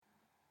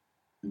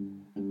Hello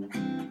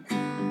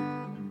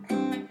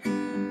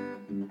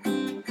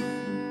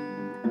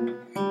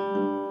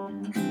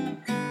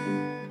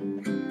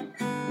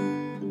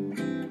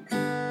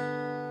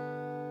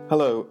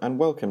and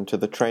welcome to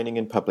the Training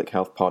in Public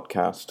Health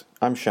podcast.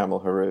 I'm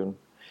Shamal Haroon.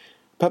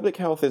 Public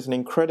health is an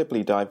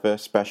incredibly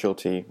diverse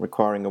specialty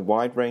requiring a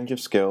wide range of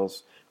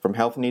skills from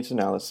health needs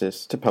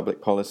analysis to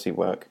public policy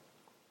work.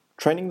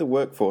 Training the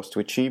workforce to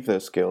achieve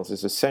those skills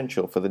is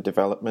essential for the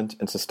development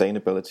and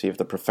sustainability of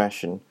the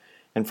profession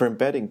and for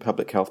embedding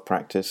public health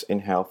practice in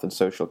health and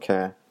social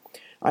care.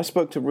 I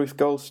spoke to Ruth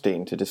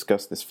Goldstein to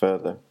discuss this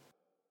further.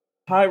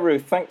 Hi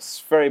Ruth,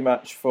 thanks very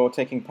much for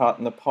taking part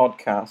in the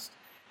podcast.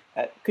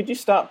 Could you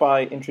start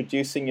by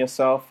introducing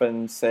yourself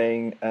and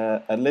saying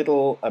a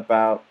little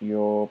about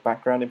your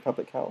background in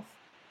public health?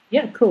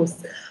 Yeah, of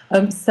course.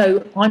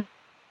 So I'm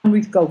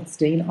Ruth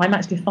Goldstein. I'm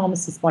actually a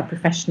pharmacist by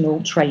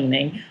professional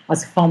training. I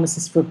was a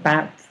pharmacist for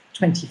about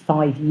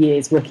 25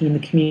 years working in the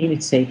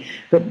community,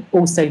 but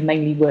also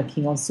mainly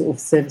working on sort of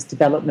service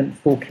development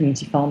for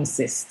community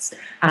pharmacists,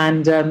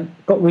 and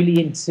got really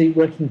into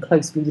working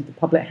closely with the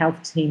public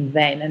health team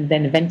then, and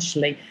then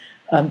eventually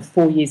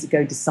 4 years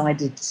ago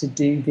decided to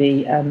do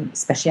the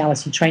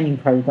speciality training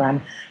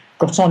programme.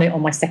 Got on it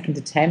on my second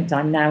attempt.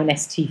 I'm now an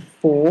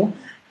ST4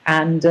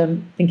 and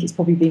think it's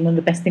probably been one of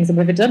the best things I've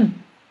ever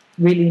done.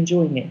 Really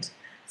enjoying it.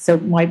 So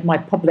my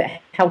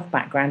public health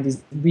background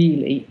is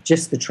really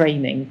just the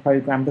training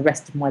programme. The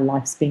rest of my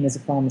life's been as a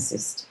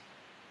pharmacist.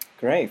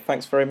 Great,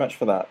 thanks very much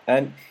for that.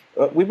 And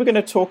we were going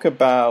to talk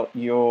about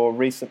your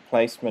recent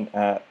placement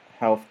at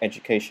Health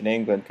Education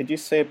England. Could you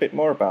say a bit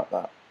more about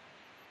that?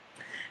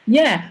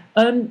 Yeah,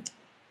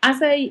 as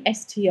a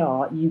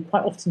STR, you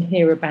quite often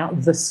hear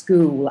about the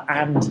school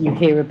and you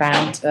hear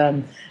about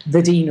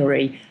the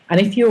deanery.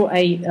 And if you're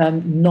a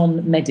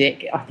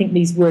non-medic, I think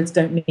these words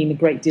don't mean a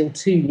great deal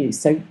to you.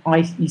 So I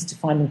used to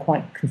find them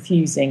quite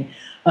confusing.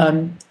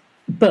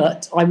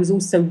 But I was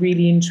also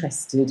really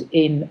interested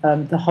in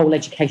the whole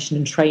education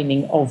and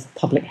training of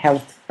public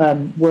health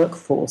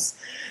workforce.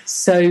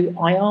 So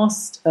I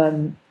asked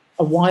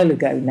a while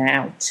ago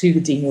now to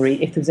the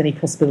deanery if there was any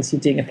possibility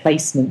of doing a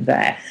placement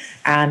there,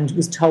 and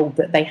was told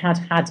that they had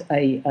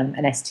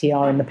an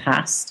STR in the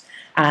past,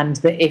 and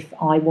that if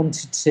I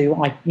wanted to,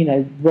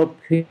 Rob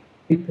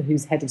Cooper,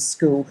 who's head of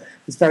school,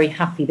 was very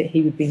happy that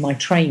he would be my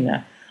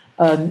trainer.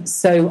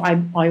 So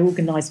I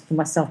organised for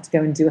myself to go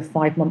and do a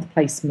 5-month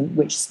placement,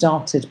 which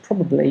started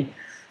probably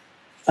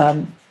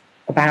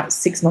about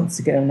 6 months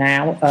ago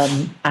now,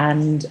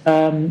 and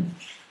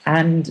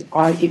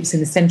it was in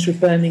the centre of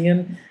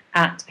Birmingham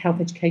at Health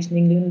Education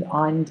England,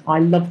 and I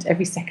loved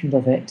every second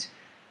of it.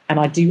 And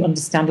I do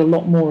understand a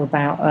lot more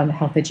about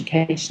Health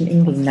Education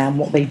England now and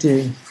what they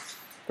do.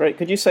 Great.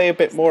 Could you say a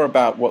bit more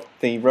about what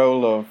the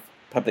role of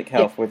public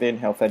health within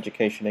Health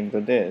Education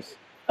England is?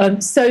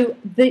 So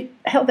the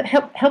Health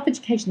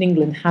Education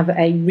England have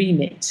a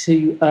remit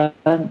to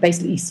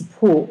basically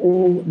support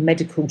all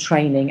medical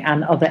training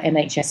and other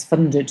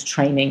NHS-funded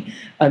training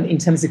in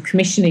terms of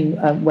commissioning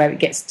where it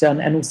gets done,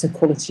 and also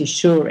quality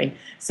assuring.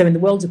 So in the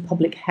world of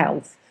public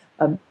health,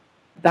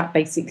 that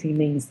basically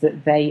means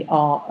that they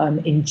are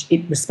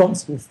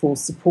responsible for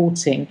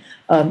supporting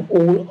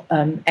all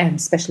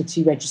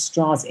specialty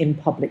registrars in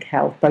public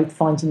health, both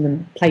finding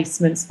them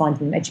placements,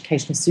 finding them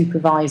educational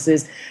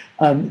supervisors,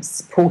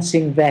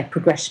 supporting their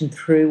progression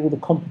through all the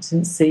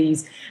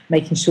competencies,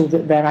 making sure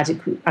that they're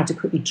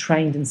adequately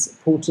trained and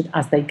supported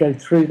as they go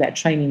through their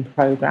training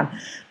programme.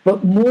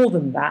 But more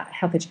than that,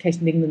 Health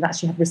Education England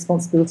actually have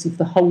responsibility for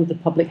the whole of the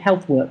public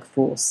health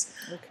workforce.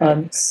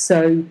 Okay.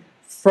 So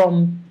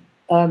from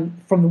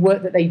the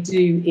work that they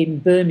do in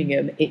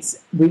Birmingham,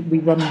 we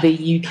run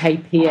the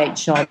UK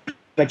PHR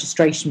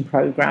registration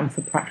programme for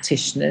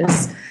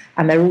practitioners,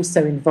 and they're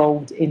also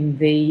involved in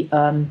the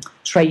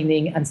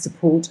training and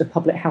support of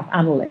public health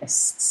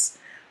analysts.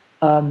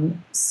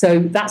 So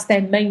that's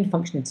their main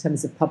function in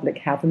terms of public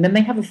health. And then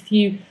they have a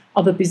few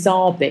other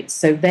bizarre bits.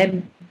 So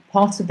then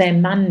part of their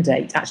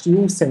mandate actually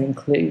also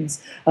includes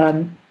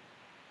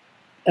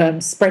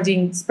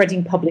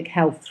spreading public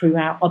health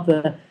throughout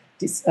other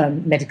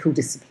medical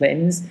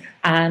disciplines,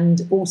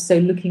 and also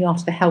looking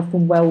after the health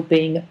and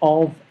well-being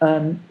of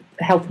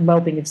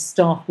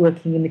staff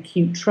working in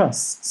acute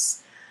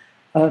trusts.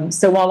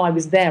 So while I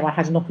was there, I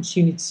had an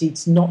opportunity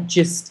to not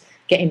just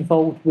get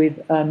involved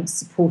with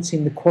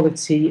supporting the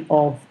quality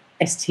of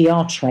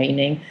STR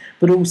training,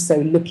 but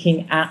also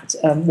looking at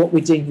what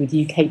we're doing with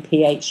UK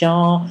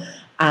PHR,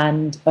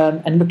 and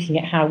looking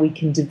at how we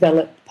can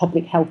develop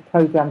public health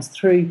programmes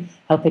through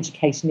Health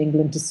Education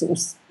England to sort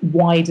of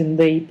widen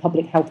the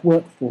public health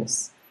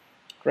workforce.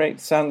 Great.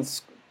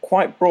 Sounds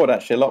quite broad,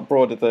 actually, a lot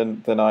broader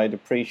than I'd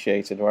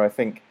appreciated, where I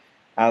think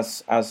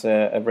as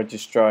a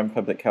registrar in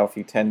public health,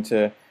 you tend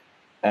to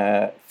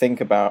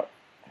think about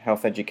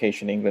Health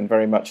Education England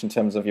very much in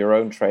terms of your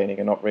own training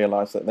and not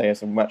realise that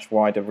there's a much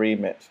wider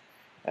remit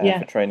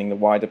for training the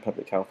wider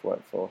public health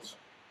workforce.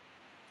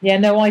 Yeah,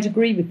 no, I'd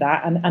agree with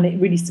that, and it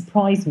really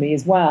surprised me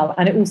as well.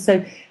 And it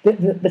also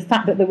the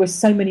fact that there were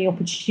so many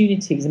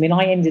opportunities. I mean,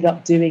 I ended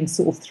up doing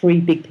sort of 3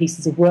 big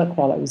pieces of work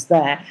while I was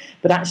there,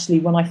 but actually,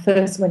 when I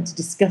first went to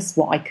discuss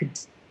what I could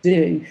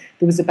do,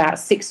 there was about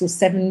 6 or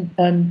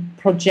 7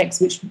 projects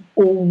which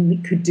all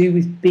could do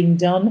with being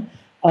done.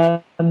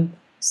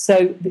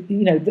 So,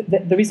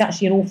 there is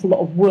actually an awful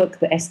lot of work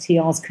that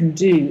STRs can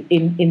do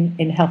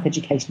in health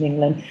education in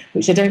England,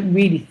 which I don't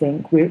really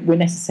think we're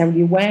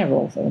necessarily aware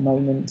of at the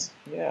moment.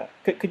 Yeah.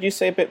 Could you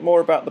say a bit more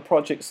about the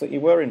projects that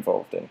you were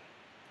involved in?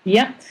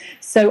 Yeah.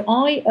 So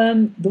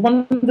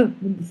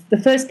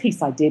the first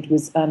piece I did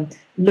was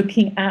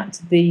looking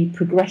at the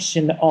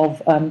progression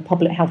of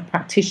public health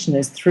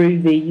practitioners through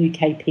the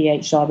UK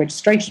PHR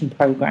registration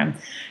programme.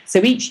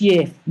 So each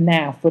year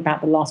now, for about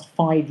the last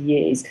 5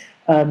 years,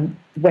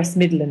 West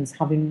Midlands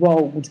have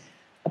enrolled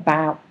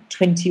about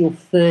 20 or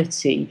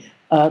 30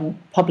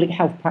 public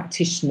health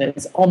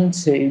practitioners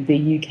onto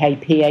the UK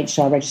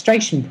PHR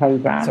registration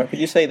programme. So could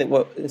you say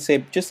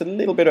just a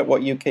little bit of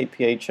what UK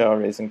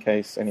PHR is, in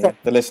case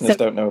the listeners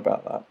don't know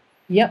about that?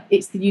 Yep,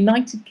 it's the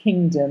United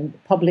Kingdom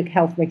Public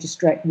Health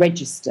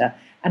Register,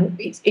 and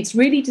it's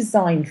really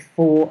designed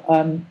for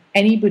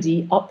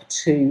anybody up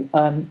to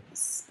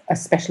a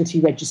specialty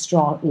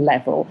registrar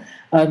level,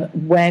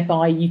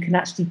 whereby you can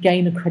actually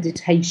gain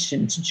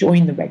accreditation to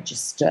join the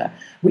register,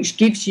 which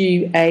gives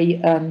you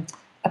a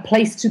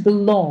place to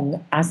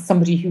belong as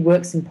somebody who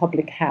works in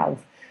public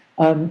health.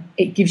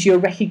 It gives you a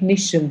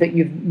recognition that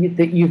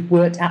you've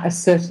worked at a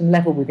certain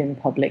level within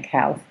public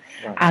health,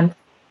 right. And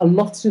a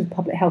lot of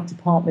public health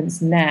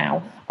departments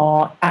now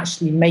are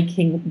actually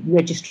making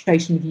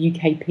registration with the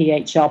UK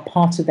PHR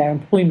part of their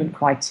employment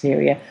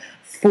criteria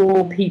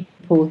for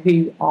people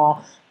who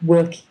are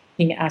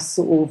working as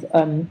sort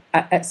of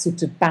at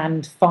sort of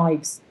band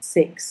 5,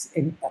 6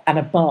 and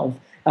above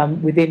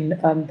within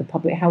the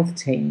public health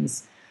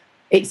teams.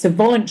 It's a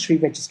voluntary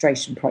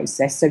registration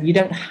process, so you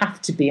don't have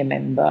to be a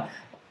member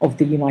of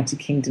the United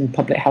Kingdom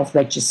Public Health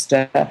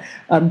Register,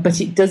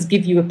 but it does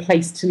give you a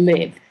place to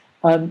live.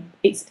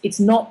 It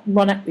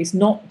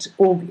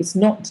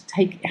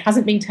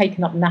hasn't been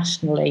taken up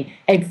nationally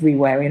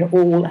everywhere in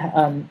all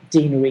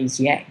deaneries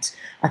yet.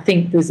 I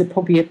think there's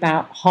probably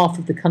about half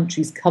of the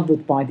countries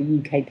covered by the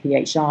UK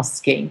PHR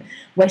scheme.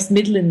 West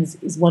Midlands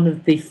is one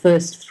of the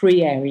first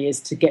 3 areas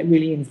to get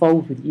really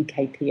involved with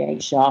UK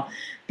PHR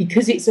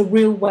because it's a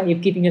real way of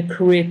giving a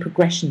career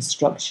progression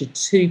structure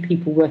to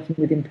people working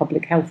within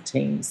public health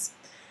teams.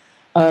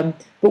 But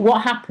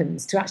what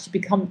happens to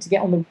actually to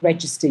get on the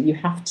register, you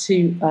have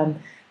to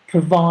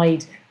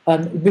provide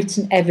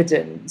written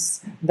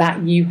evidence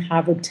that you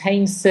have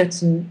obtained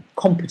certain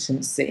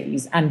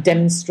competencies and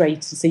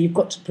demonstrated. So you've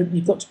got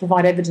to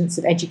provide evidence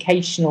of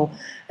educational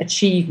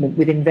achievement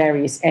within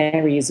various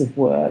areas of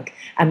work,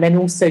 and then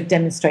also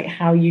demonstrate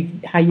how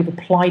you've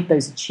applied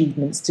those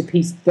achievements to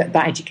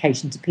that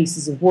education to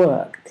pieces of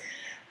work.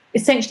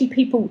 Essentially,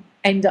 people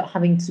end up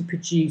having to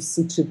produce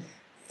sort of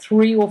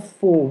 3 or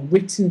 4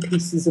 written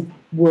pieces of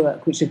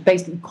work, which are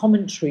basically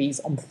commentaries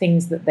on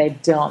things that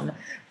they've done,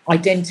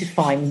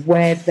 identifying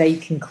where they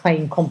can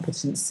claim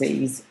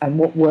competencies and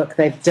what work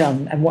they've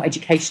done and what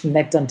education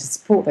they've done to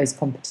support those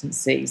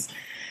competencies.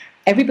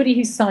 Everybody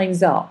who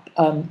signs up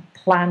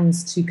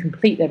plans to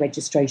complete their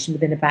registration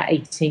within about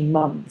 18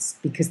 months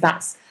because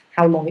that's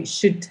how long it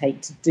should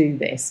take to do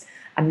this.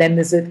 And then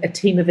there's a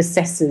team of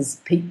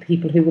assessors,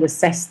 people who will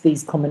assess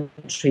these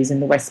commentaries in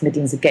the West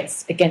Midlands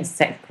against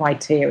set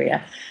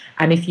criteria.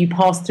 And if you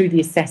pass through the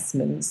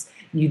assessments,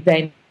 you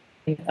then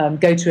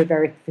go to a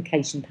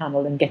verification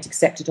panel and get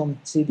accepted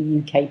onto the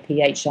UK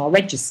PHR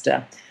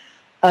register.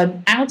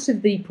 Out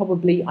of the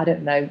probably,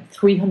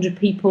 300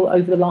 people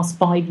over the last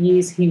 5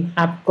 years who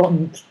have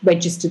gotten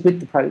registered with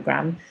the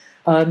programme,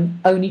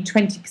 only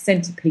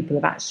 20% of people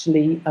have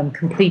actually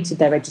completed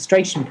their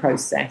registration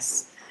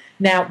process.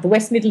 Now, the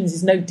West Midlands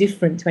is no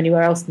different to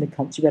anywhere else in the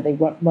country where they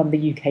run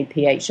the UK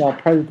PHR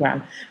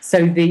programme.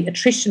 So the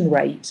attrition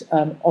rate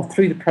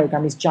through the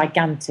programme is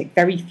gigantic.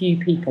 Very few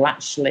people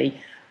actually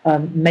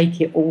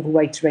make it all the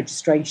way to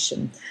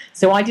registration.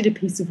 So I did a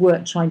piece of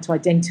work trying to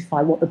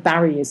identify what the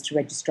barriers to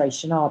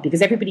registration are,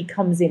 because everybody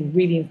comes in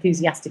really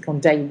enthusiastic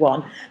on day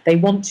one. They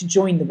want to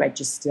join the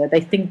register.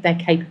 They think they're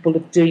capable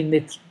of doing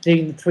the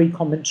 3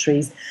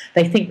 commentaries.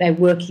 They think they're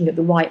working at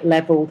the right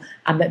level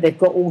and that they've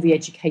got all the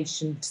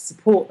education to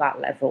support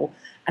that level.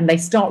 And they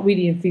start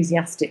really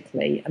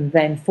enthusiastically, and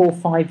then 4 or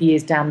 5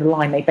 years down the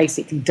line, they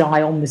basically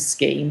die on the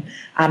scheme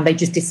and they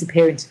just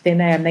disappear into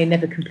thin air and they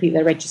never complete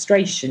their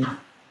registration.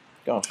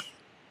 Gosh.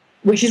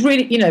 Which is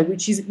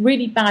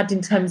really bad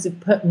in terms of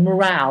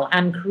morale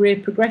and career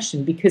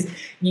progression, because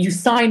you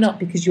sign up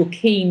because you're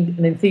keen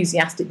and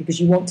enthusiastic because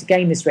you want to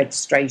gain this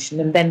registration,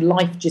 and then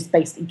life just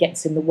basically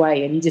gets in the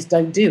way and you just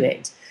don't do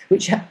it,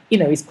 which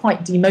is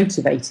quite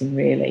demotivating,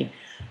 really.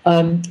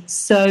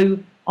 So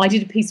I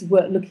did a piece of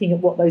work looking at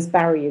what those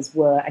barriers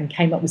were and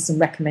came up with some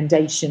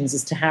recommendations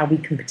as to how we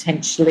can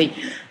potentially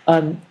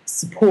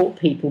support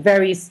people.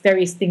 Various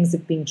things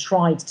have been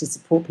tried to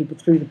support people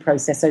through the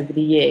process over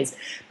the years,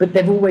 but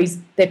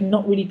they've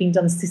not really been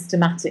done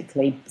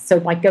systematically. So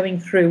by going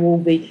through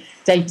all the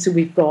data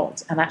we've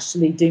got and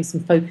actually doing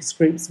some focus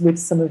groups with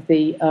some of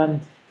the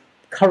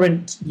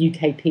current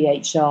UK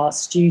PHR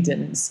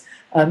students,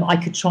 I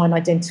could try and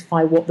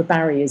identify what the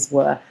barriers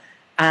were.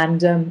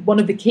 And one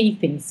of the key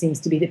things seems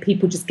to be that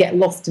people just get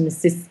lost in the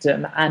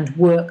system and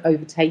work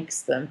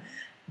overtakes them.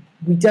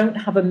 We don't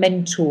have a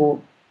mentor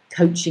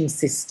coaching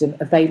system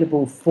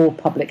available for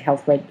public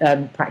health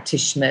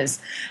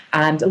practitioners,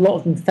 and a lot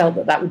of them felt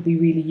that that would be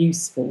really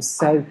useful.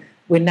 So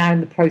we're now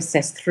in the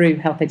process through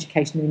Health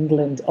Education in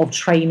England of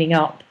training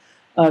up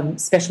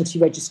specialty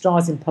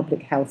registrars in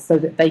public health so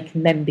that they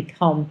can then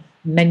become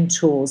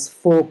mentors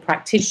for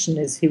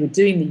practitioners who are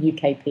doing the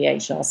UK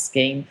PHR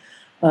scheme,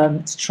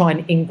 to try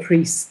and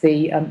increase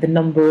the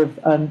number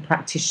of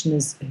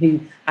practitioners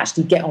who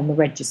actually get on the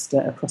register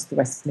across the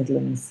West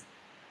Midlands.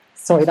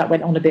 Sorry, that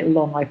went on a bit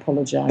long. I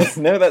apologise.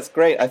 No, that's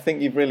great. I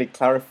think you've really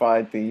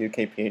clarified the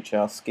UK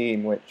PHR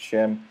scheme, which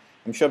I'm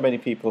sure many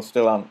people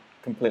still aren't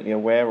completely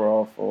aware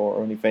of or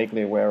only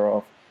vaguely aware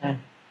of. Yeah.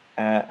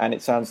 And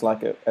it sounds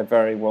like a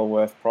very well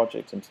worth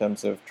project in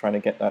terms of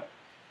trying to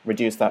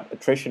reduce that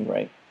attrition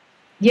rate.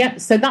 Yeah,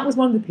 so that was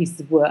one of the pieces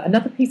of work.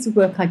 Another piece of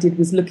work I did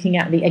was looking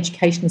at the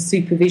educational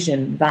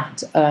supervision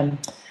that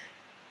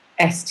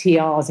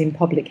STRs in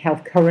public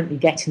health currently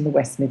get in the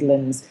West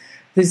Midlands.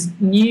 There's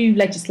new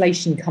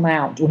legislation come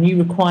out, or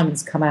new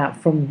requirements come out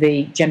from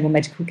the General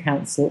Medical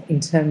Council in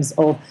terms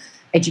of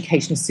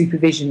educational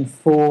supervision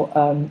for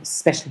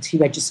specialty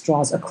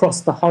registrars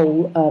across the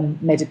whole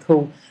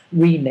medical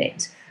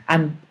remit.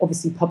 And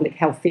obviously public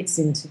health fits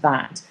into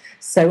that.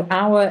 So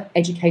our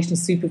educational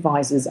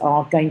supervisors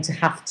are going to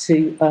have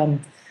to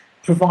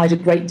provide a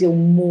great deal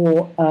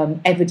more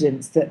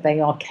evidence that they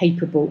are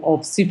capable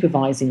of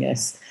supervising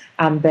us.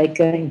 And they're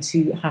going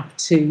to have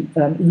to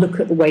look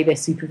at the way they're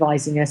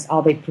supervising us.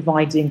 Are they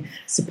providing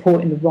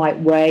support in the right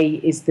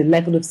way? Is the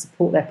level of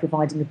support they're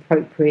providing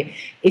appropriate?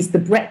 Is the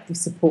breadth of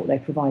support they're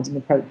providing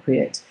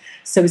appropriate?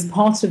 So as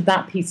part of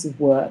that piece of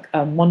work,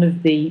 one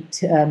of the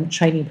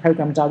training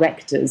programme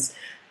directors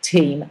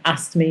team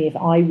asked me if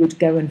I would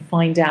go and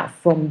find out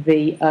from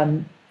the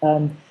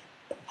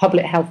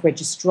public health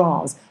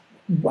registrars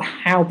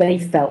how they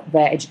felt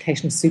their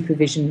educational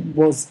supervision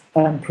was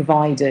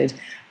provided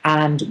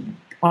and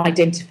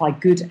identify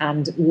good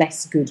and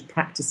less good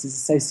practices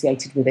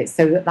associated with it,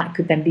 so that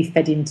could then be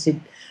fed into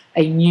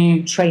a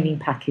new training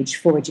package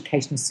for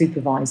educational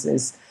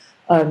supervisors.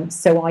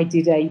 So I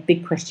did a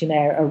big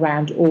questionnaire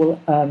around all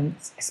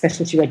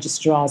specialty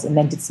registrars and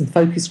then did some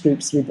focus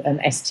groups with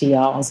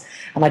STRs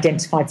and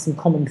identified some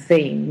common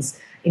themes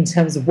in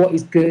terms of what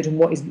is good and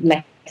what is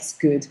less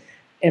good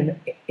in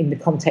the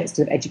context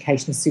of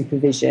educational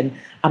supervision.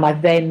 And I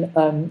then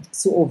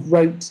sort of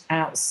wrote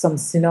out some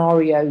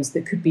scenarios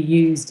that could be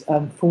used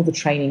for the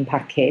training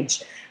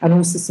package, and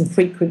also some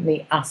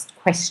frequently asked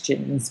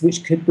questions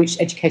which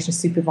educational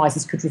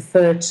supervisors could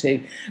refer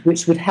to,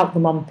 which would help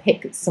them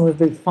unpick some of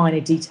the finer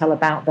detail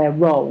about their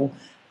role,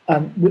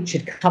 which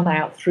had come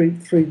out through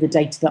the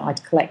data that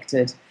I'd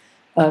collected.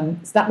 So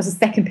that was the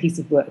second piece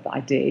of work that I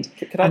did.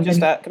 Could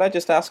I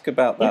just ask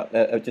about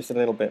that just a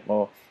little bit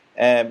more?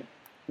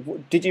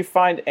 Did you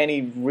find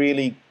any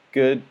really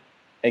good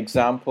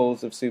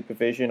examples of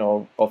supervision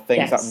or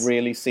things that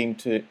really seemed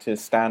to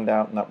stand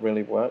out and that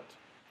really worked?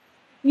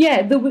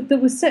 Yeah, there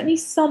were certainly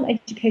some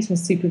educational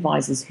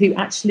supervisors who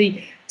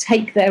actually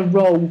take their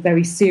role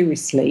very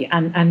seriously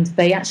and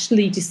they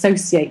actually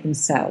dissociate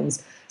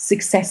themselves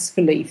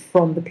successfully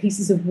from the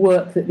pieces of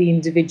work that the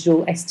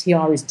individual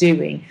STR is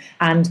doing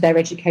and their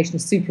educational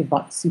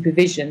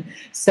supervision.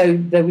 So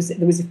there was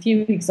a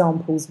few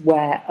examples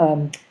where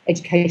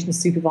educational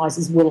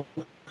supervisors will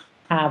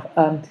have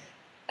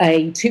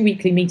a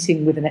 2-weekly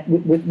meeting with an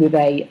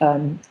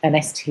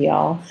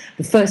STR,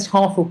 the first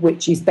half of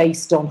which is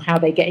based on how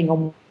they're getting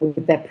on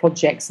with their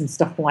projects and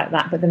stuff like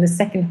that. But then the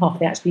second half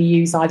they actually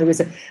use either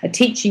as a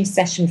teaching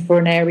session for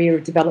an area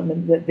of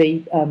development that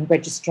the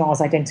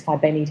registrars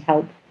identified they need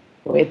help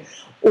with,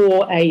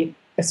 or a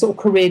sort of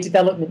career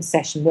development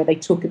session where they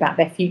talk about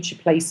their future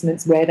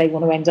placements, where they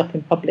want to end up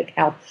in public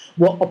health,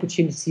 what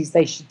opportunities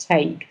they should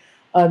take.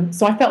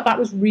 So I felt that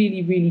was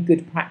really, really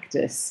good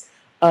practice.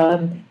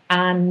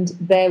 And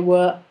there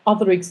were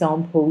other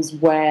examples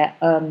where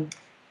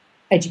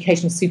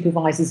educational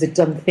supervisors had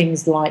done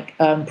things like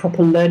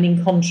proper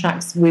learning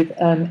contracts with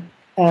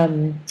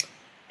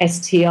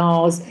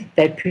STRs.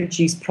 They'd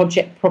produced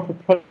proper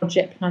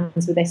project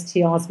plans with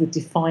STRs with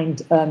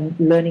defined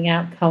learning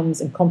outcomes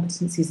and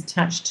competencies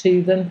attached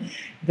to them.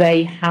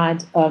 They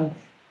had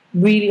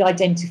really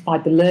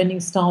identified the learning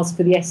styles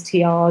for the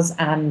STRs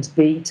and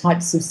the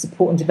types of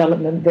support and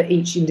development that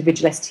each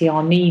individual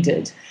STR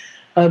needed.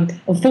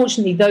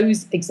 Unfortunately,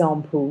 those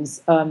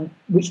examples,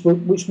 which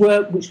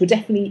were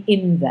definitely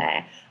in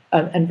there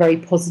and very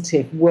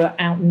positive, were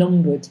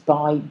outnumbered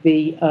by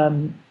the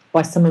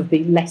by some of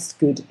the less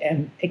good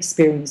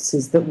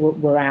experiences that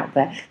were out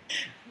there.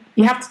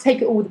 You have to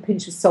take it all with a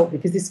pinch of salt,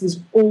 because this was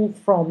all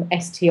from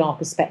STR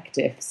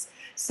perspectives.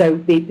 So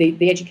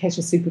the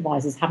educational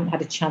supervisors haven't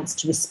had a chance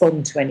to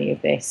respond to any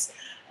of this.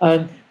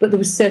 But there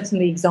were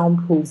certainly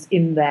examples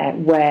in there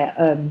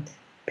where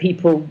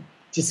people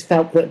just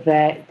felt that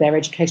their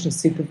educational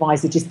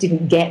supervisor just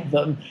didn't get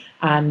them,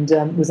 and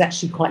was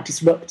actually quite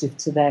disruptive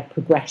to their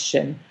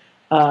progression.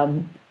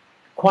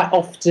 Quite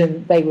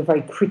often they were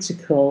very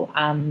critical,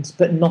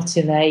 but not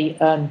in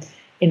a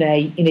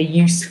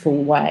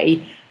useful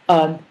way.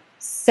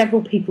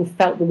 Several people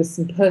felt there were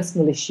some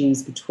personal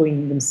issues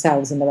between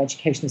themselves and their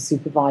educational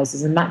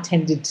supervisors, and that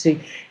tended to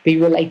be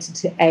related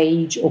to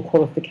age or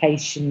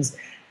qualifications.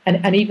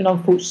 And even,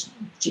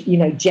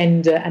 unfortunately,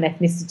 gender and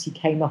ethnicity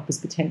came up as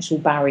potential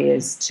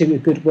barriers to a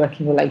good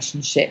working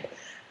relationship.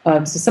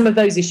 So some of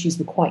those issues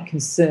were quite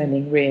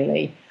concerning,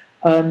 really.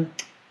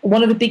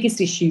 One of the biggest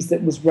issues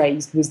that was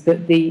raised was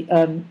that the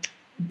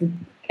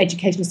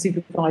educational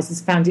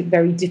supervisors found it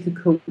very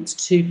difficult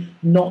to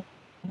not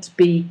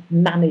be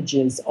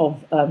managers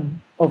of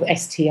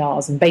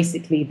STRs, and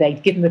basically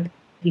they'd given them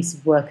a piece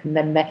of work, and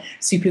then their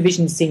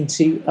supervision seemed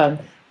to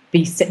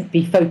be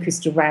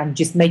focused around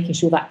just making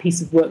sure that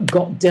piece of work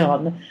got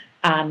done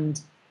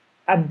and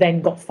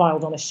then got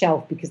filed on a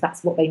shelf, because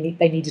that's what they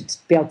needed to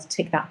be able to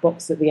tick that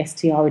box that the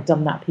STR had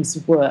done that piece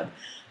of work.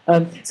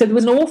 So there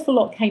was an awful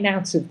lot came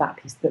out of that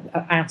piece,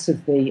 out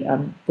of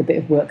the bit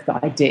of work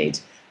that I did.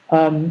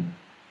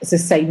 As I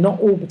say, not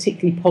all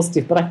particularly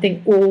positive, but I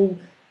think all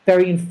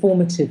very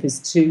informative as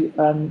to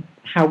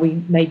how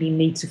we maybe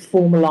need to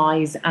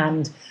formalise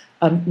and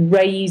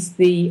raise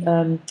the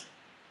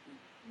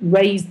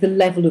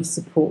level of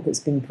support that's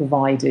been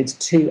provided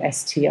to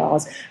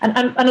STRs. And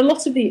a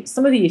lot of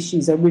some of the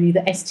issues are really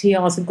that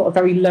STRs have got a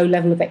very low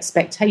level of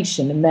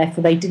expectation, and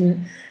therefore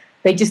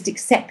they just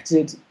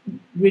accepted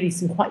really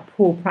some quite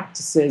poor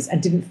practices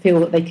and didn't feel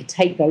that they could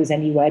take those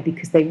anywhere,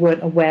 because they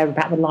weren't aware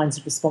about the lines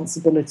of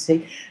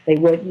responsibility. They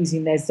weren't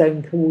using their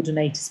zone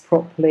coordinators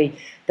properly.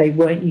 They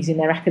weren't using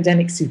their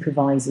academic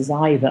supervisors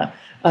either.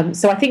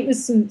 So I think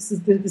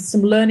there's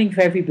some learning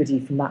for everybody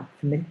from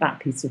that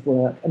piece of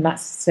work, and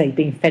that's, say,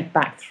 being fed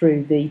back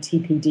through the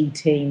TPD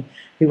team,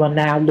 who are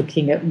now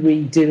looking at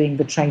redoing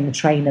the Train the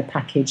Trainer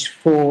package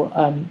for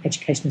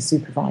educational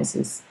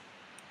supervisors.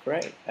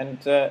 Great. And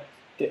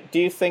do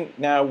you think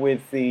now,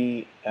 with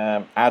the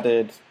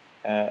added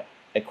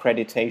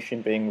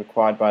accreditation being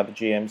required by the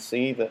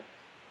GMC,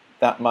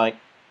 that might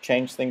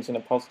change things in a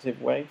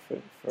positive way for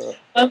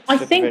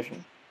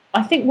supervision?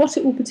 I think what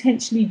it will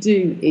potentially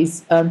do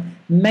is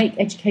make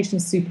educational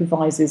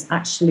supervisors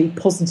actually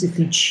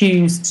positively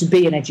choose to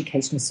be an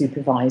educational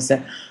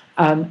supervisor,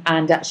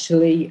 and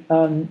actually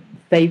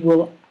they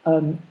will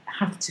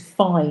have to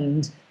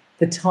find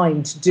the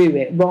time to do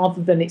it,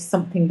 rather than it's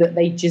something that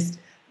they just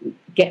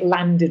get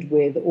landed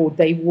with, or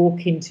they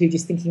walk into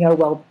just thinking, oh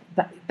well,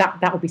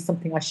 that will be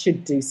something I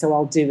should do, so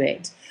I'll do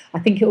it. I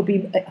think it will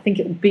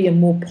be a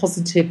more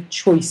positive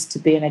choice to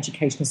be an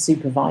educational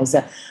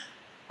supervisor.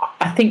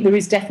 I think there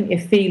is definitely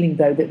a feeling,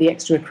 though, that the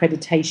extra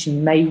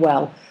accreditation may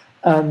well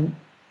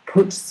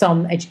put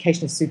some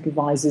educational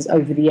supervisors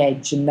over the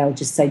edge, and they'll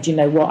just say, do you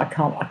know what,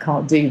 I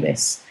can't do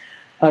this.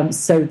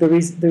 So there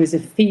is a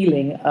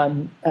feeling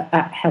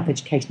at Health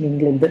Education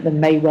England that there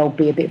may well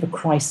be a bit of a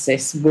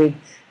crisis with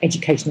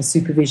educational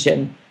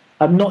supervision,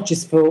 not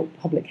just for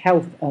public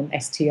health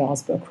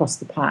STRs, but across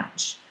the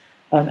patch.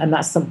 And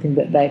that's something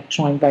that they're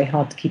trying very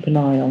hard to keep an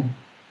eye on.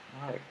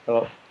 Right.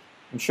 Well,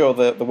 I'm sure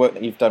the work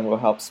that you've done will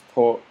help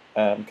support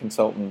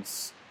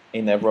consultants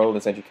in their role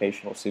as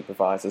educational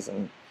supervisors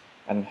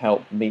and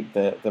help meet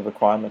the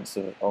requirements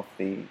of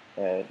the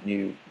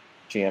new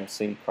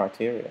GMC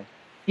criteria.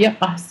 Yeah,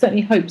 I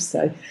certainly hope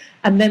so.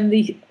 And then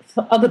the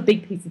other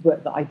big piece of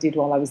work that I did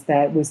while I was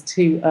there was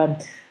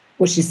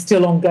which is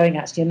still ongoing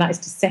actually, and that is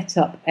to set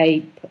up a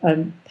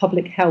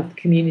public health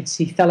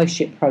community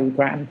fellowship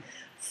programme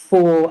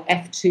for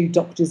F2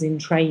 doctors in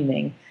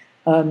training.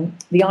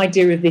 The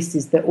idea of this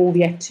is that all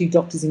the F2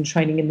 doctors in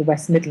training in the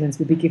West Midlands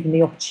will be given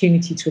the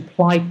opportunity to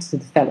apply to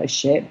the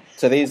fellowship.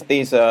 So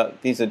these are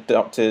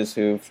doctors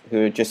who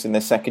are just in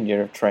their second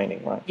year of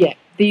training, right? Yeah,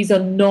 these are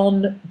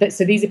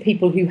these are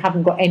people who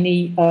haven't got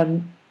any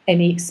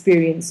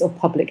experience of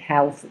public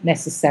health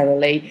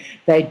necessarily.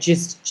 They're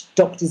just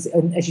doctors,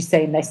 as you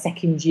say, in their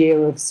second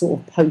year of sort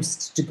of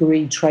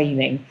post-degree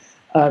training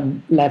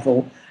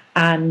level.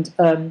 And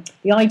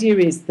the idea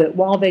is that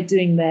while they're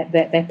doing their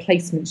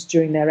placements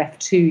during their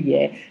F2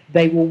 year,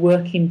 they will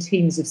work in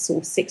teams of sort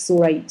of 6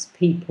 or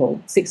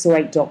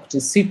 8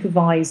 doctors,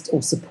 supervised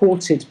or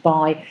supported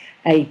by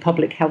a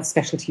public health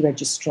specialty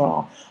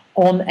registrar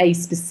on a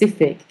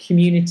specific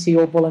community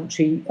or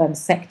voluntary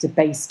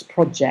sector-based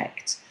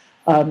project,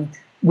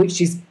 which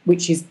is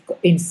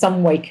in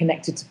some way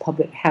connected to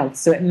public health.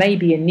 So it may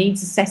be a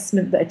needs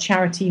assessment that a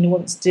charity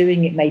wants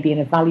doing. It may be an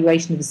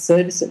evaluation of a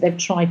service that they've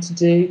tried to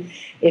do.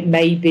 It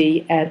may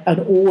be an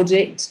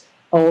audit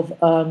of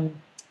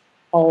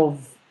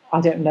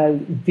I don't know,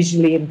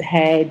 visually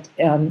impaired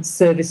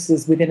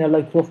services within a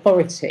local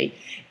authority.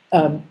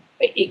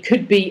 It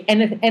could be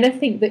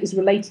anything that is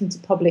relating to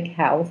public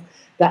health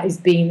that is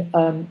being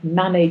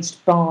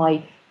managed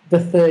by the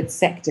third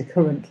sector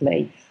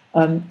currently.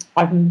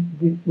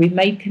 We've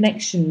made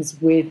connections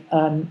with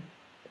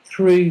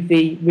through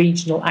the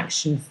Regional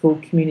Action for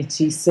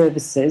Community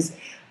Services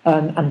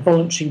and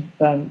Voluntary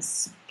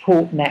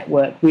Support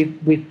Network.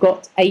 We've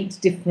got 8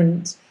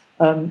 different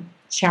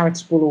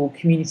charitable or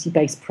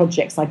community-based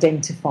projects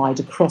identified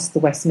across the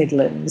West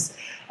Midlands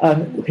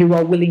who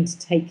are willing to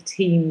take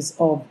teams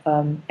of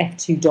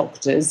F2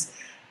 doctors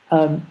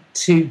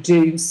to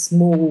do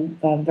small,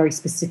 very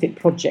specific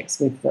projects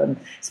with them.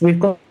 So we've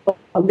got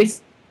a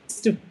list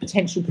of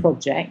potential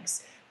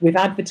projects. We've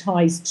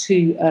advertised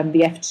to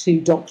the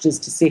F2 doctors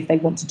to see if they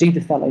want to do the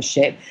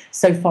fellowship.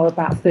 So far,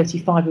 about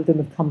 35 of them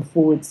have come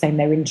forward saying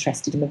they're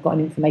interested, and we've got an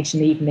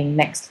information evening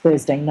next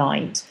Thursday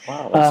night.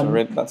 Wow,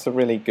 that's a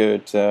really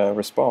good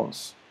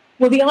response.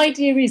 Well, the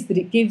idea is that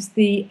it gives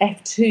the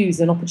F2s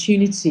an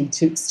opportunity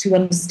to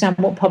understand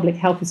what public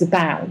health is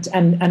about,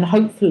 and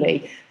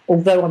hopefully,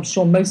 although I'm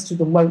sure most of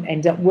them won't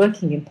end up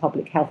working in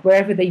public health,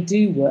 wherever they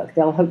do work,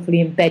 they'll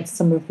hopefully embed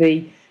some of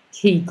the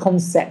key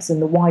concepts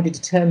and the wider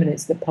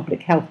determinants that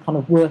public health kind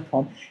of work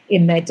on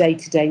in their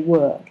day-to-day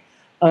work.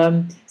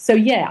 So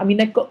yeah, I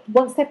mean,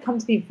 once they've come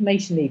to the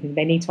information evening,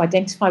 they need to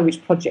identify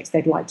which projects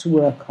they'd like to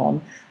work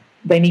on.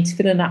 They need to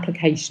fill an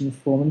application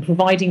form, and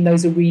providing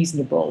those are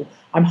reasonable,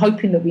 I'm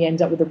hoping that we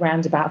end up with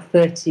around about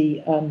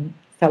 30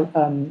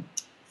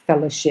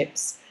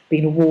 fellowships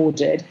being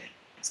awarded.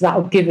 So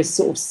that'll give us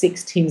sort of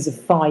 6 teams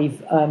of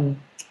 5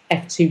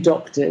 F2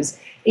 doctors.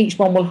 Each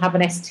one will have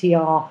an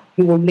STR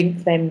who will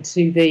link them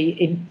to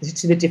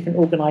the different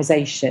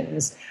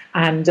organisations.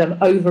 And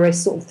over a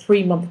sort of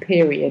 3-month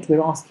period,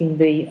 we're asking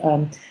the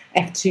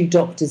F2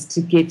 doctors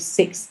to give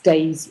 6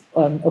 days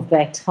of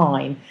their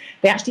time.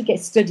 They actually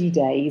get study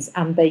days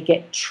and they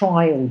get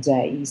trial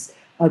days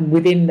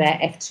within their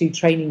F2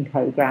 training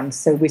programme.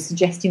 So we're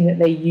suggesting that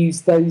they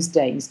use those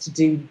days to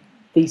do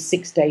these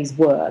 6 days'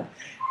 work.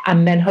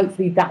 And then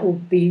hopefully that will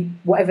be,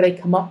 whatever they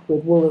come up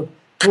with, will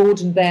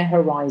broaden their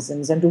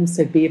horizons and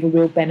also be of a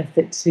real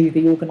benefit to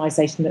the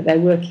organisation that they're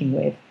working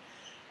with.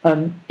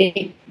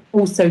 It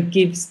also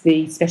gives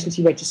the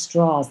specialty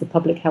registrars, the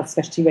public health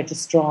specialty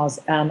registrars,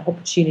 an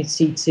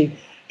opportunity to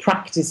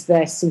practice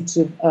their sort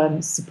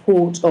of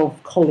support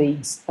of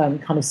colleagues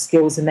kind of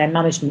skills and their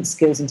management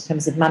skills in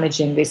terms of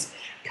managing this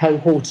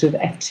cohort of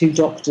F2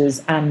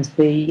 doctors and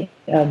the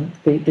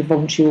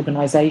voluntary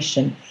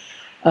organisation.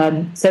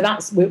 So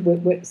that's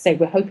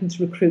we're hoping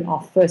to recruit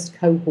our first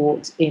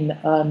cohort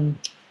in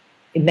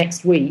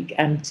next week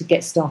and to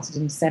get started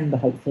in December,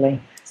 hopefully.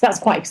 So that's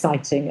quite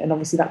exciting, and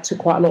obviously that took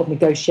quite a lot of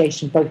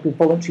negotiation, both with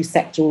voluntary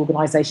sector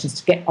organisations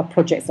to get our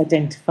projects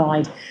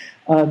identified,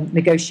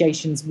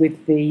 negotiations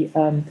with the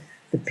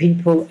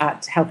people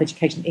at Health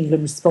Education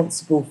England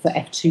responsible for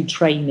F2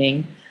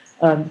 training.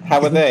 How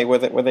were they? Were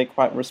they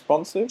quite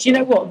responsive? Do you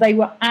know what? They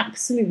were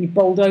absolutely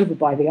bowled over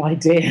by the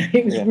idea.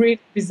 It was really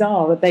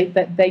bizarre.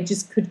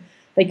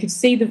 They could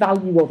see the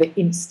value of it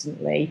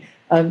instantly.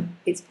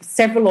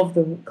 Several of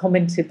them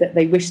commented that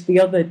they wished the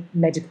other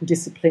medical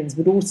disciplines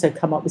would also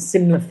come up with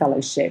similar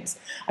fellowships.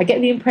 I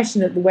get the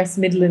impression that the West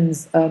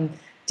Midlands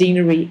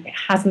Deanery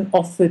hasn't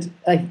offered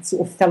a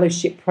sort of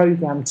fellowship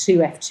programme to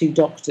F2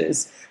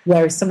 doctors,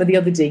 whereas some of the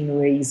other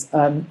deaneries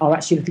are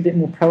actually a little bit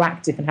more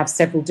proactive and have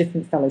several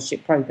different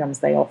fellowship programmes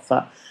they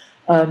offer.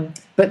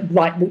 But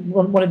like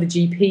one of the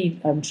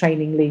GP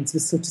training leads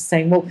was sort of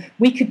saying, well,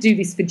 we could do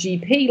this for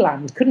GP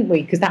land, couldn't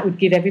we? Because that would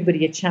give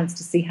everybody a chance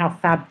to see how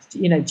fab,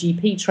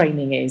 GP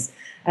training is,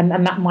 and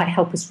that might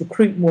help us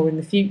recruit more in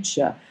the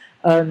future.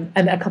 And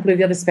a couple of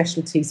the other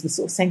specialties were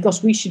sort of saying,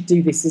 gosh, we should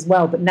do this as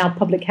well. But now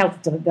public health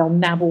have done it, they'll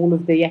nab all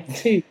of the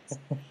F2s.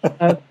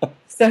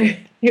 So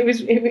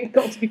it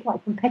got to be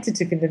quite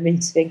competitive in the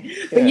meeting.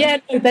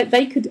 But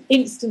they could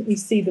instantly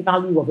see the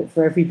value of it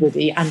for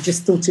everybody and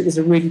just thought it was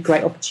a really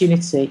great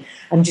opportunity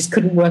and just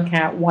couldn't work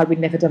out why we'd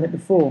never done it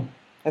before.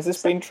 Has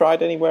this been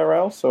tried anywhere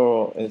else?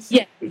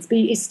 Yeah,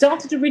 it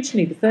started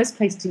originally, the first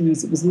place to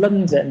use it was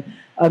London.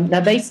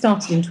 Now, they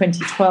started in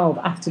 2012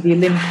 after the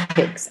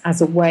Olympics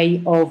as a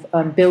way of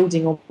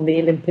building on the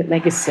Olympic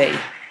legacy.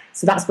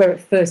 So that's where it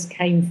first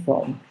came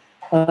from.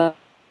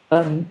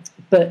 And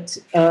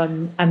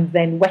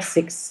then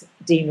Wessex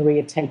Deanery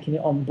have taken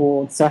it on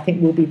board. So I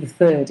think we'll be the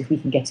third if we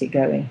can get it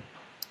going.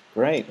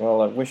 Great.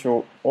 Well, I wish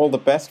you all the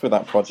best with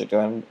that project.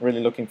 I'm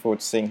really looking forward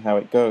to seeing how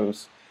it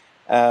goes.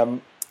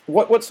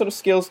 What sort of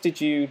skills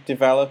did you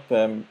develop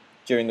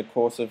during the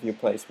course of your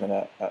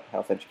placement at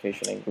Health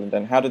Education England,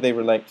 and how do they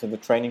relate to the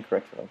training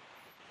curriculum?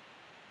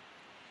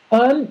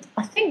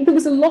 I think there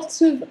was a lot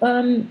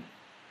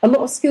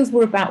of skills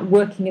were about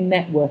working and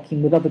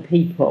networking with other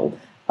people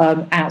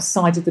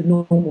outside of the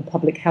normal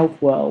public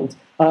health world.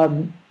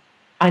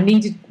 I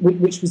needed,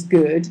 which was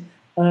good.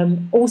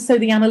 Also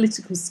the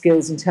analytical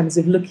skills in terms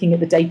of looking at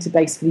the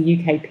database for the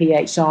UK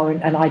PHR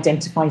and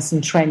identifying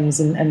some trends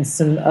and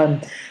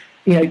some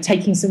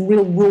taking some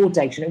real raw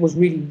data, and it was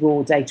really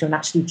raw data, and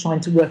actually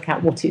trying to work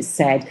out what it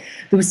said.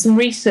 There was some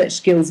research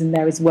skills in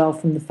there as well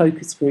from the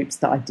focus groups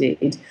that I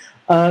did.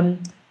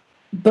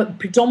 But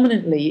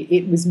predominantly,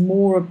 it was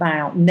more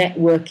about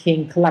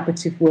networking,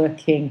 collaborative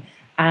working,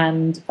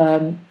 and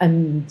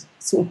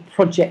sort of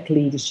project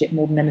leadership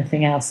more than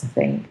anything else, I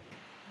think.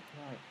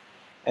 Right.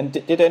 And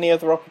did any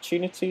other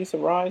opportunities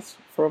arise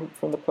from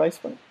the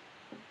placement?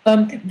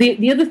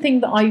 The other thing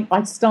that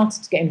I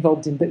started to get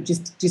involved in, but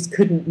just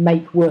couldn't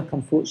make work,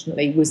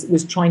 unfortunately,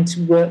 was trying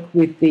to work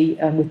with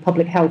with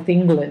Public Health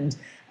England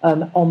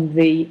on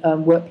the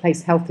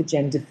workplace health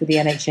agenda for the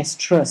NHS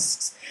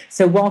trusts.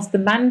 So whilst the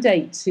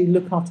mandate to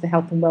look after the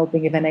health and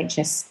wellbeing of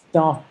NHS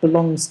staff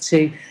belongs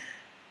to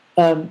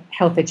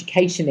Health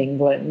Education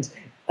England,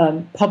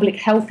 Public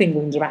Health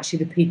England are actually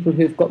the people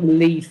who have got the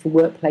lead for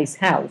workplace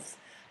health.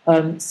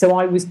 So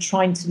I was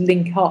trying to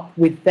link up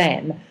with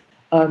them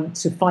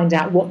to find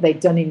out what they'd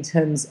done in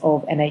terms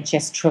of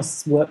NHS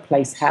Trust's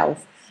workplace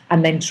health,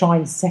 and then try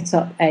and set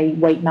up a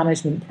weight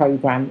management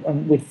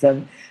programme with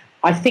them.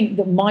 I think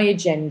that my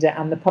agenda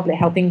and the Public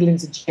Health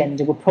England's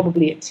agenda were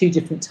probably at two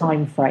different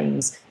time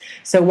frames.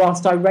 So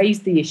whilst I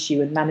raised the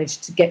issue and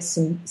managed to get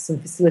some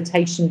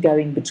facilitation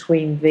going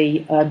between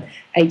the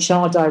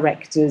HR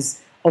directors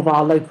of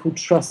our local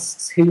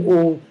trusts, who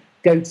all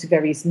go to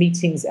various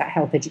meetings at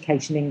Health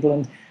Education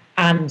England,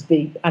 and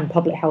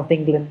Public Health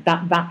England,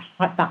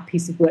 that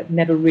piece of work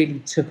never really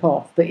took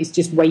off, but it's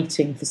just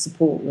waiting for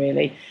support,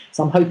 really.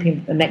 So I'm hoping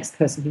that the next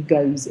person who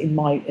goes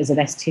as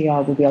an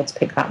STR will be able to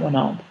pick that one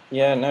up.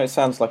 Yeah, no, it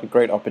sounds like a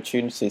great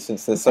opportunity,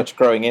 since there's such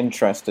growing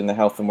interest in the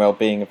health and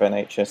well-being of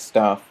NHS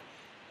staff,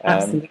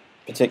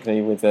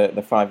 particularly with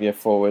the 5-year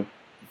forward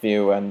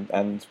view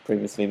and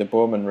previously the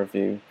Borman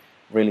review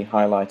really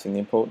highlighting the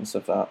importance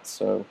of that.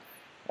 So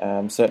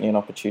certainly an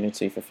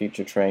opportunity for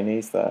future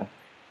trainees there.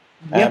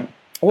 Yep.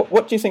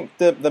 What do you think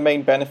the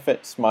main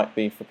benefits might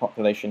be for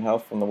population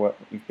health from the work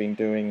that you've been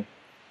doing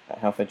at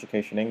Health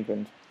Education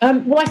England?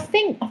 Well, I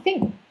think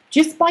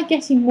just by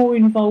getting more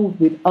involved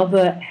with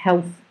other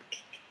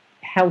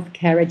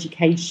healthcare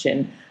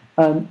education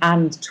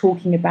and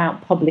talking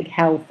about public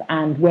health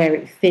and where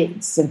it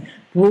fits, and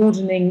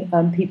broadening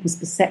people's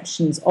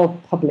perceptions of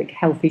public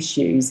health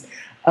issues,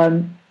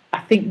 I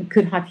think we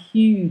could have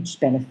huge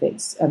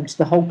benefits to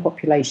the whole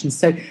population.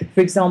 So, for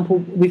example,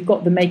 we've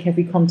got the Make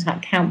Every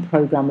Contact Count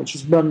programme, which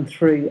is run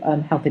through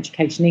Health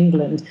Education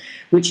England,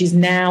 which has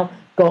now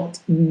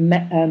got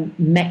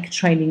MEC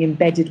training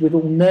embedded with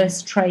all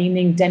nurse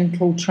training,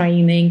 dental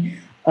training,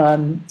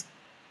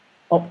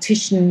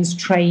 opticians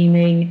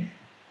training,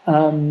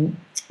 I'm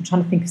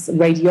trying to think of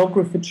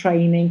radiographer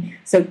training.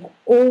 So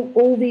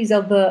all these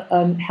other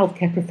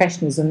healthcare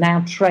professionals are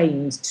now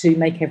trained to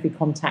make every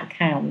contact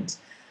count.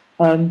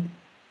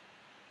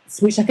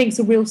 Which I think is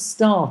a real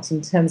start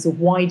in terms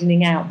of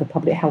widening out the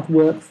public health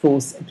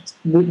workforce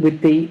with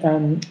the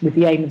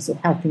aim of sort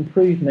of health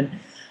improvement.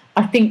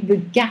 I think the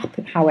gap,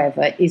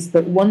 however, is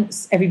that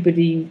once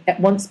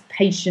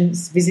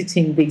patients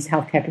visiting these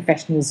healthcare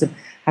professionals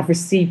have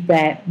received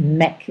their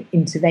MEC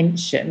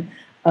intervention,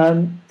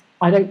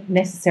 I don't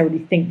necessarily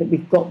think that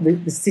we've got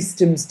the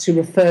systems to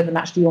refer them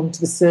actually onto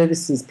the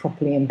services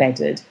properly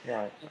embedded.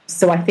 Right.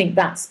 So I think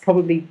that's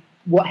probably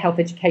what health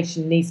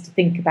education needs to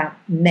think about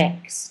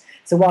next.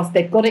 So whilst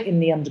they've got it in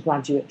the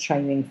undergraduate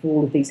training for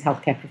all of these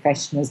healthcare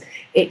professionals,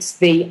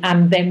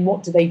 and then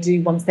what do they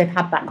do once they've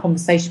had that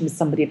conversation with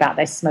somebody about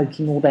their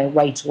smoking or their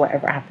weight or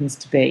whatever it happens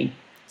to be?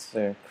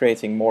 So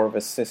creating more of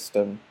a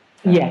system.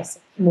 Yes,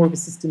 more of a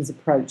systems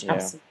approach, yeah.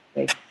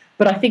 Absolutely.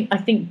 But I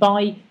think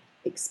by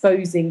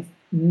exposing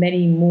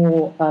many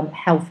more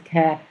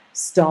healthcare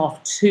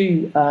staff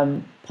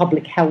to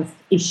public health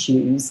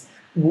issues,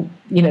 the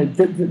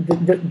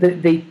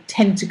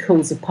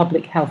tentacles of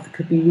public health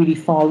could be really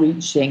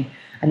far-reaching,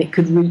 and it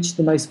could reach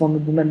the most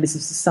vulnerable members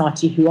of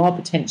society who are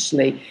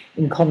potentially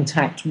in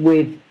contact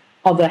with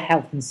other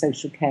health and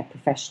social care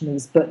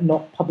professionals, but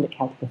not public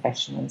health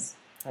professionals.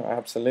 Oh,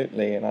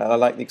 absolutely, and I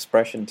like the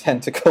expression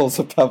 "tentacles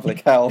of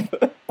public health."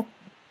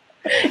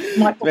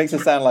 It makes it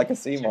sound like a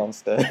sea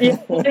monster. Yeah,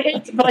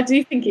 but I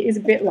do think it is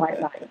a bit like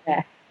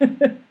that.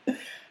 Yeah.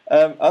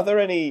 Are there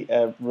any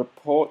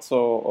reports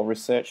or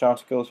research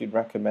articles you'd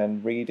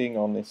recommend reading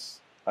on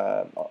this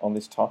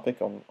topic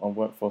on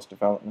workforce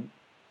development?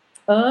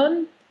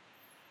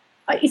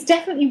 It's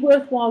definitely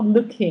worthwhile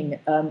looking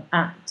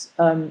at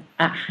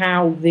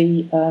how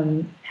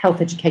the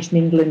Health Education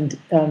England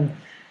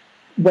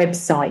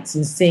websites,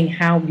 and seeing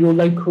how your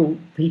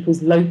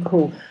people's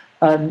local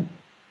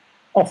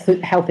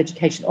health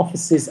education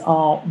officers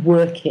are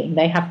working.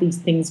 They have these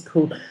things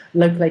called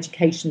local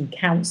education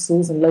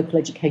councils and local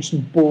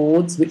education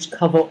boards, which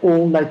cover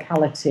all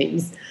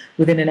localities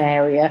within an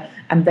area,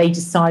 and they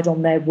decide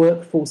on their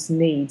workforce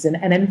needs. And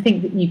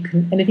anything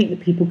that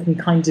people can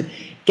kind of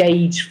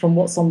gauge from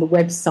what's on the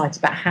website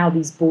about how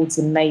these boards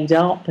are made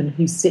up and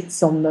who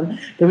sits on them.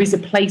 There is a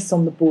place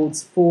on the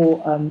boards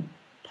for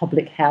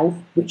public health,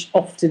 which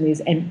often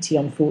is empty,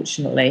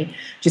 unfortunately,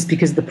 just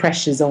because of the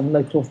pressures on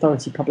local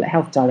authority public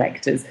health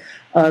directors.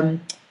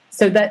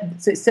 So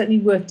it's certainly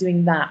worth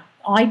doing that.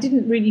 I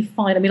didn't really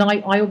find,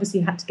 I obviously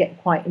had to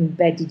get quite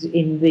embedded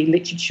in the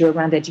literature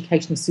around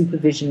educational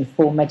supervision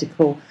for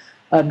medical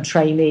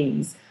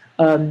trainees,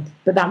 but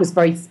that was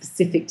very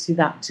specific to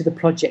the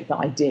project that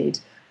I did.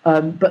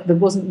 But there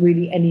wasn't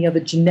really any other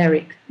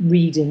generic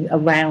reading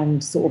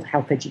around sort of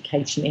health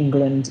education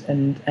England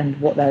and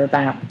what they're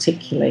about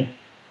particularly.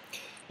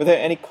 Were there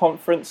any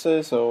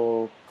conferences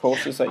or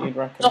courses that you'd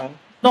recommend?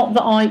 Not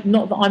that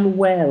I'm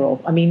aware of.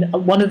 I mean,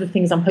 one of the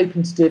things I'm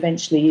hoping to do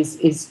eventually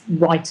is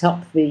write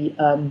up the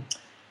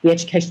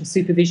educational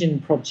supervision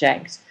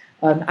project,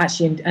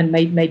 actually, and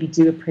maybe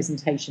do a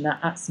presentation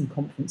at some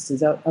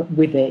conferences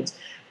with it,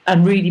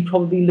 and really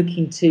probably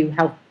looking to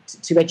health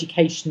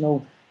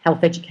educational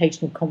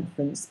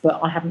conference. But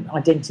I haven't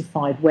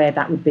identified where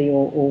that would be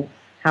or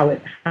how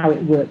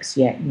it works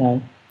yet.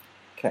 No.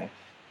 Okay.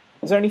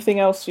 Is there anything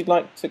else you'd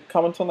like to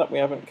comment on that we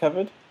haven't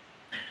covered?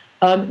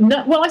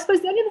 No, well, I suppose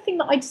the only other thing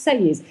that I'd say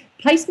is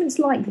placements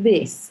like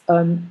this,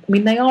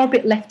 they are a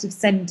bit left of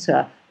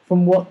centre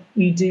from what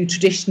you do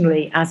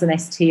traditionally as an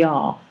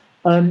STR.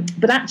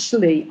 But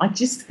actually, I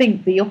just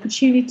think the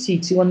opportunity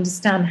to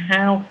understand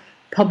how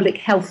public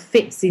health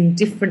fits in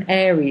different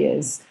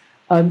areas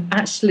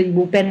actually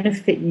will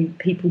benefit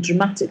people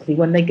dramatically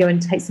when they go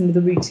and take some of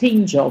the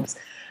routine jobs.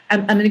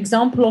 And an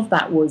example of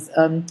that was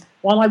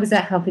while I was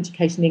at Health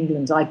Education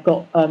England, I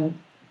got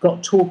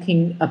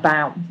talking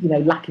about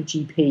lack of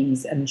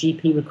GPs and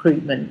GP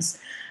recruitments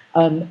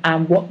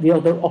and what the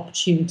other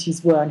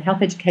opportunities were. And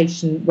Health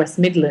Education West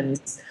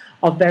Midlands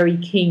are very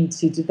keen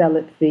to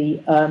develop the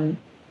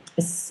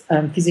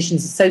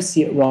physician's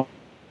associate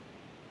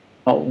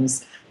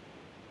roles,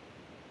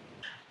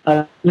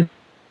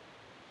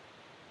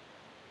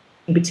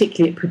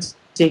 particularly at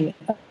putting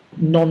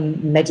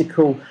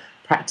non-medical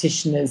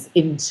practitioners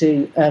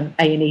into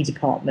A&E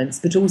departments,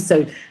 but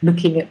also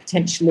looking at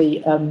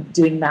potentially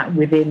doing that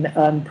within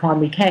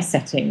primary care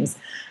settings.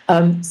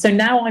 So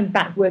now I'm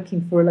back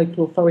working for a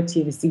local authority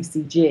in the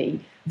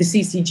CCG. The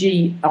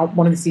CCG,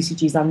 one of the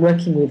CCGs I'm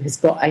working with, has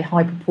got a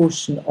high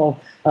proportion of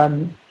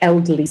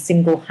elderly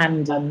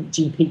single-hand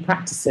GP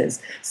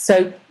practices.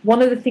 So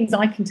one of the things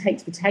I can take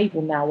to the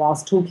table now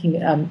whilst working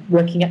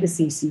at the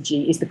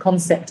CCG is the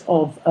concept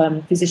of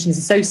physicians'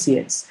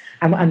 associates.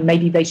 And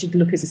maybe they should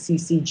look as a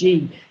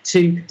CCG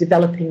to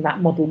developing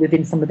that model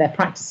within some of their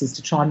practices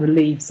to try and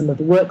relieve some of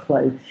the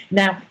workload.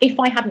 Now, if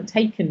I hadn't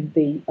taken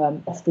the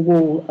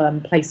off-the-wall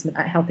placement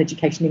at Health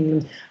Education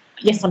England,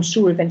 yes, I'm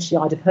sure eventually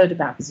I'd have heard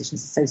about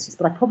physicians' associates,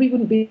 but I probably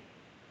wouldn't be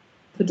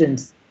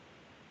confident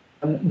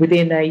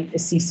within a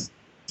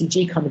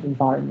CCG kind of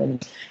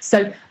environment.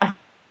 So I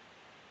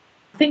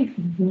think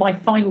my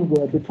final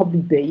word would probably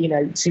be,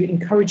 to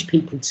encourage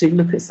people to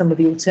look at some of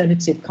the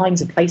alternative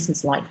kinds of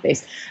placements like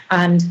this,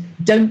 and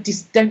don't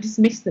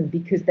dismiss them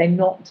because they're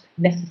not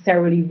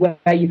necessarily where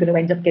you're going to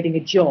end up getting a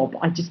job.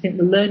 I just think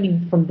the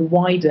learning from the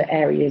wider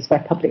areas where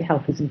public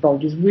health is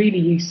involved is really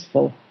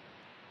useful.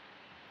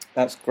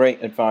 That's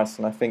great advice,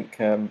 and I think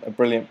a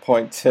brilliant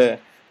point to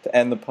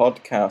end the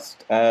podcast.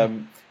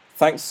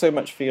 Thanks so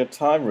much for your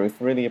time, Ruth.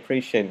 Really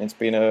appreciate it. It's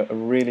been a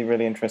really,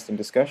 really interesting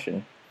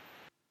discussion.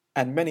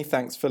 And many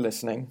thanks for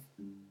listening.